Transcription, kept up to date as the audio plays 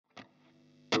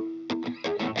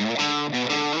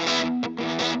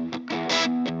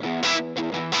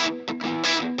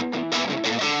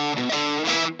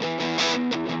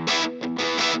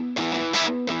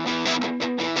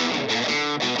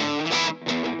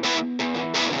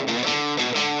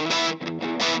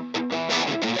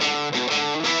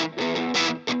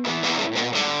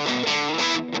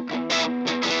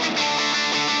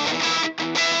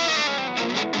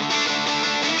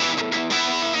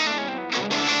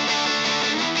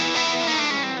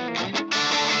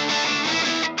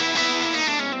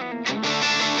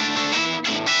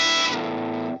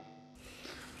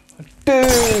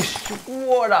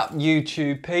What up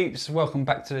YouTube peeps, welcome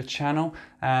back to the channel,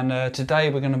 and today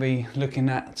we're going to be looking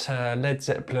at Led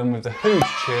Zeppelin with the Who's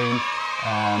tune,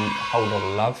 Whole Lot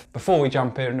of Love. Before we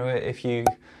jump into it, if you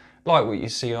like what you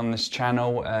see on this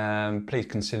channel, please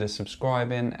consider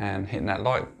subscribing and hitting that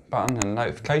like button and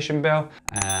notification bell.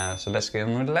 So let's get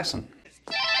on with the lesson.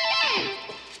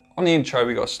 On the intro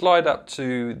we got to slide up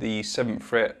to the 7th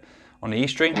fret on the E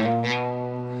string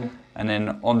and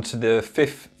then onto the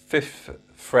 5th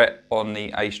fret on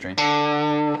the A string.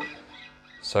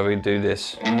 So we do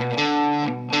this.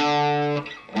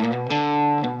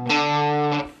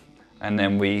 And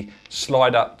then we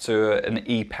slide up to an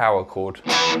E power chord.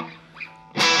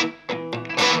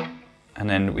 And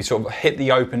then we sort of hit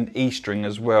the open E string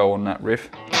as well on that riff.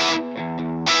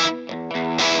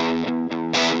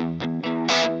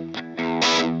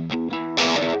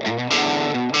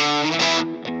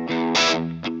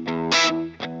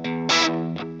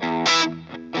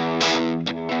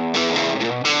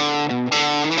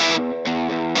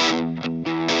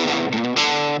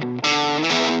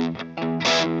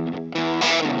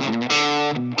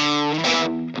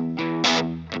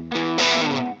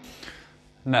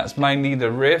 And that's mainly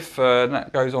the riff, and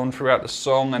that goes on throughout the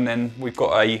song, and then we've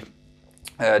got a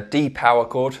D power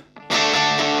chord,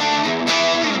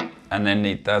 and then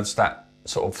it does that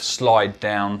sort of slide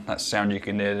down, that sound you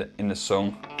can hear in the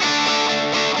song.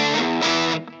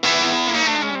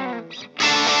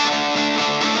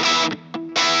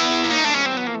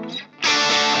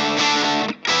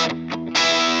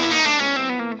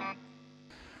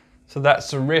 So that's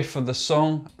the riff of the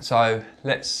song, so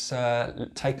let's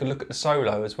take a look at the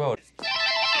solo as well.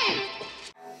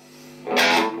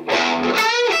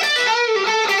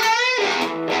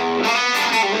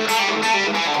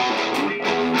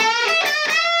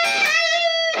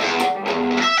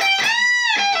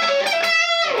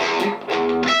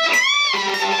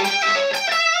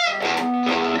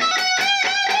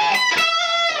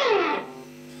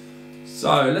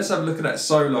 So let's have a look at that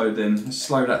solo then. Let's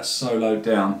slow that solo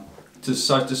down. To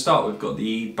start with, we've got the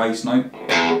E bass note,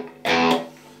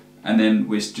 and then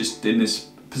we're just in this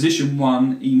position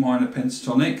 1 E minor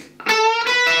pentatonic.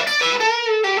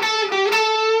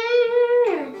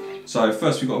 So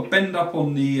first we've got to bend up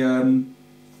on the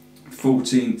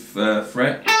 14th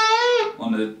fret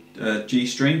on the G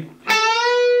string,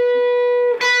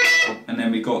 and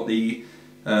then we got the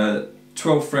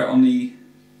 12th fret on the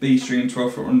B string and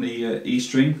 12th fret on the E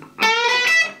string.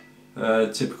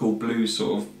 Typical blues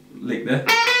sort of lick there.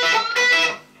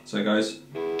 So it goes.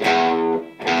 And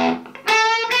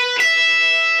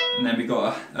then we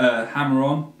got a hammer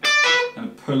on and a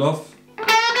pull off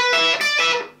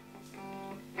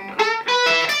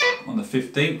on the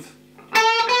 15th.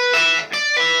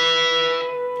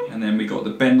 And then we got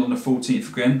the bend on the 14th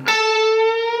again.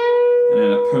 And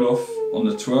then a pull off on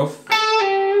the 12th.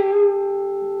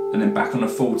 And then back on the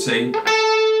 14th.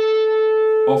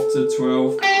 Off to the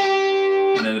 12th.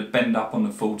 And then a bend up on the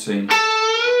 14.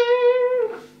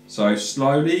 So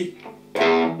slowly.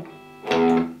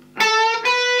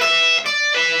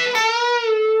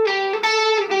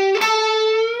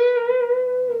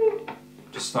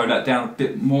 Just slow that down a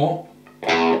bit more.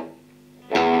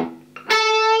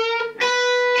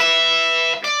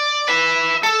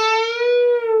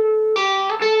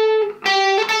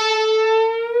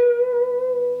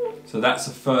 So that's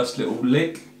the first little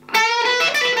lick.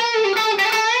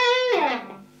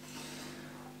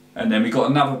 And then we got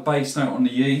another bass note on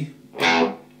the E,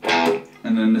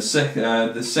 and then the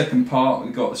second part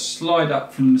we got to slide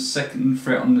up from the 2nd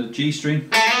fret on the G string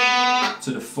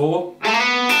to the 4,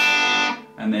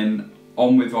 and then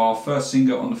on with our first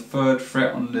finger on the 3rd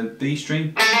fret on the B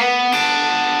string,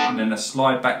 and then a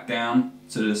slide back down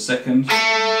to the 2nd,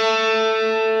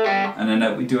 and then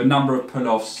we do a number of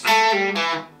pull-offs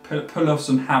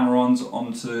and hammer-ons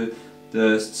onto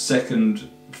the 2nd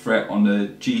fret on the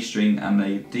G string and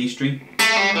the D string,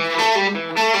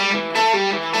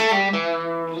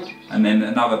 and then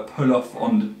another pull off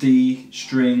on the D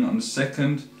string on the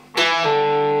 2nd,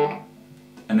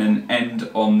 and then end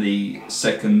on the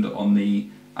 2nd on the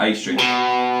A string,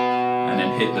 and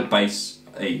then hit the bass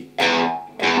E.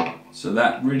 So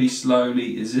that really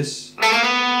slowly is this.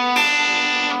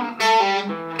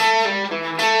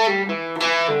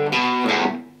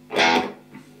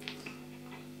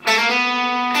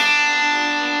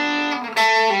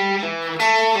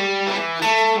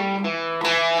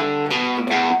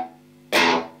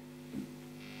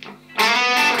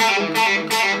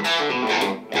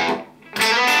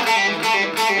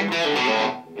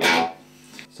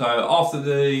 So after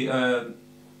the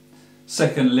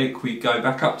second lick we go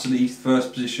back up to the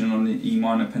first position on the E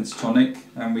minor pentatonic,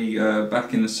 and we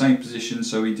back in the same position,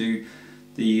 so we do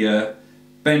the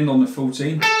bend on the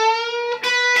 14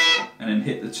 and then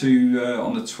hit the 2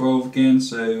 on the 12 again,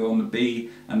 so on the B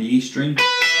and the E string,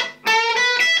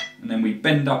 and then we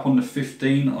bend up on the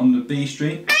 15 on the B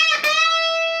string,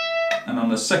 and on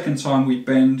the second time we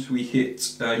bend we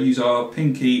hit, use our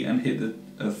pinky and hit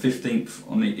the 15th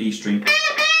on the E string,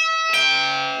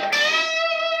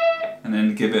 and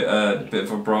then give it a bit of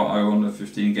vibrato on the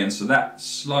 15 again. So that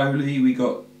slowly we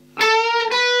got.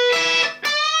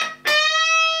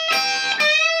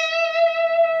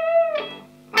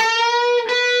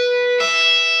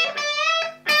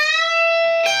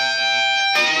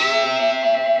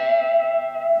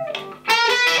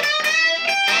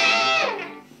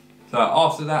 So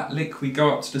after that lick we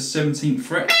go up to the 17th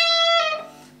fret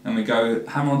and we go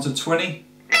hammer onto 20.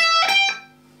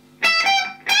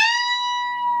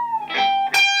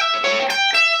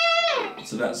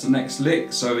 So that's the next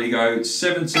lick. So we go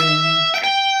 17,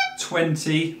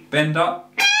 20, bend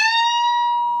up.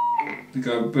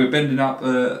 We're bending up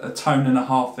a tone and a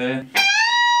half there.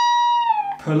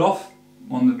 Pull off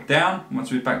on the down, once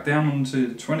we're back down onto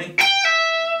the 20.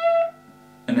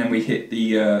 And then we hit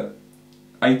the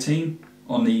 18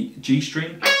 on the G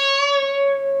string,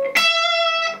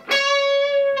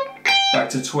 back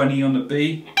to 20 on the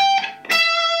B,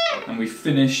 and we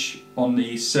finish on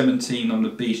the 17 on the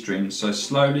B string. So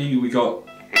slowly we got.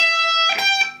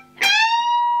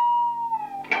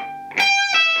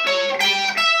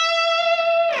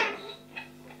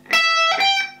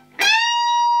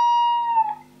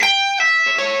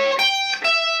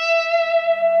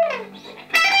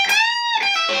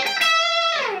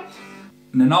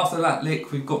 And then after that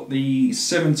lick we've got the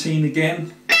 17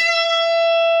 again,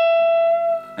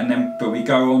 and then but we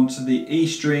go on to the E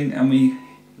string and we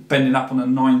bend it up on a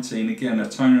 19 again, a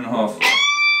tone and a half.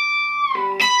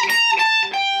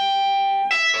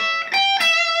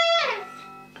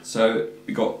 So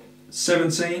we got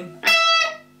 17,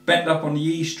 bend up on the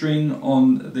E string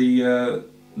on the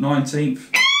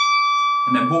 19th,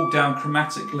 and then walk down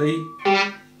chromatically.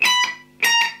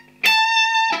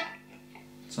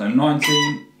 So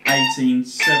 19, 18,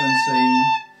 17,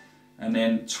 and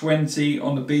then 20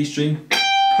 on the B string,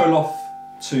 pull off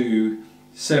to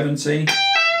 17.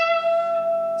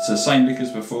 So same lick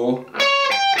as before.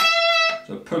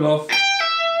 So pull off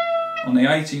on the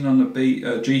 18 on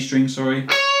the G string, sorry,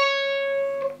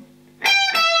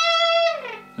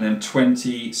 and then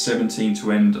 20, 17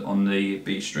 to end on the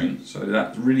B string. So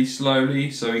that's really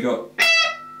slowly. So we got.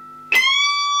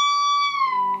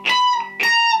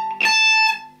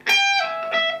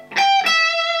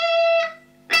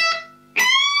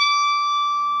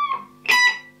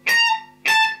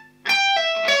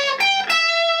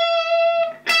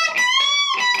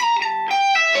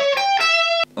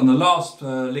 On the last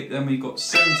lick then we got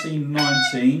 17,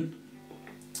 19,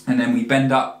 and then we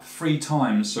bend up 3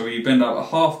 times. So we bend up a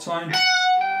half tone,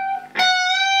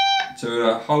 to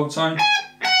a whole tone,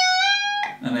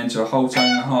 and then to a whole tone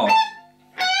and a half.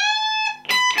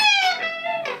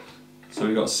 So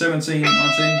we got 17,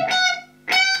 19,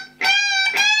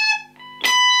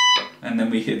 and then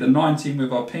we hit the 19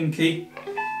 with our pinky,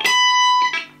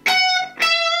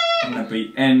 and then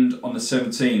we end on the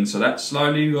 17. So that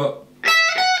slowly we got.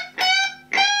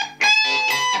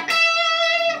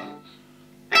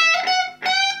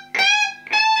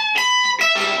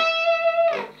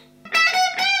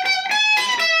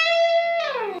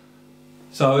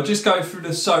 So I'll just go through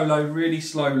the solo really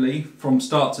slowly from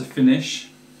start to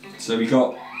finish. So we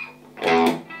got.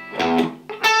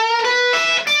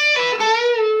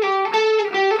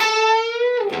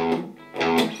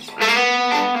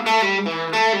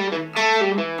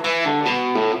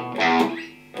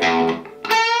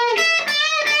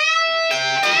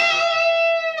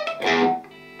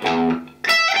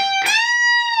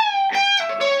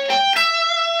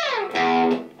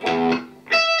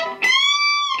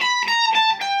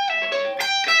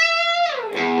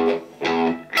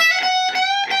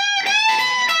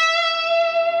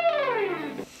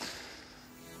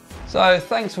 So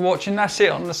thanks for watching, that's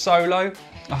it on the solo.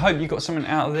 I hope you got something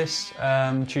out of this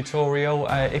tutorial.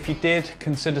 If you did,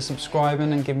 consider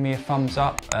subscribing and giving me a thumbs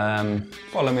up.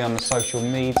 Follow me on the social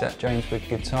medias at James with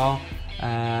Guitar,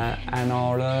 and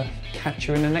I'll catch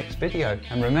you in the next video.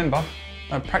 And remember,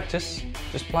 don't practice,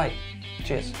 just play.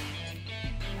 Cheers.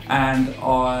 And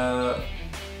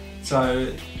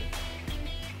so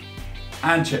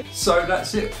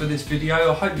that's it for this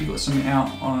video. I hope you got something out.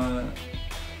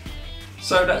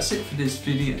 So that's it for this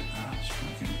video.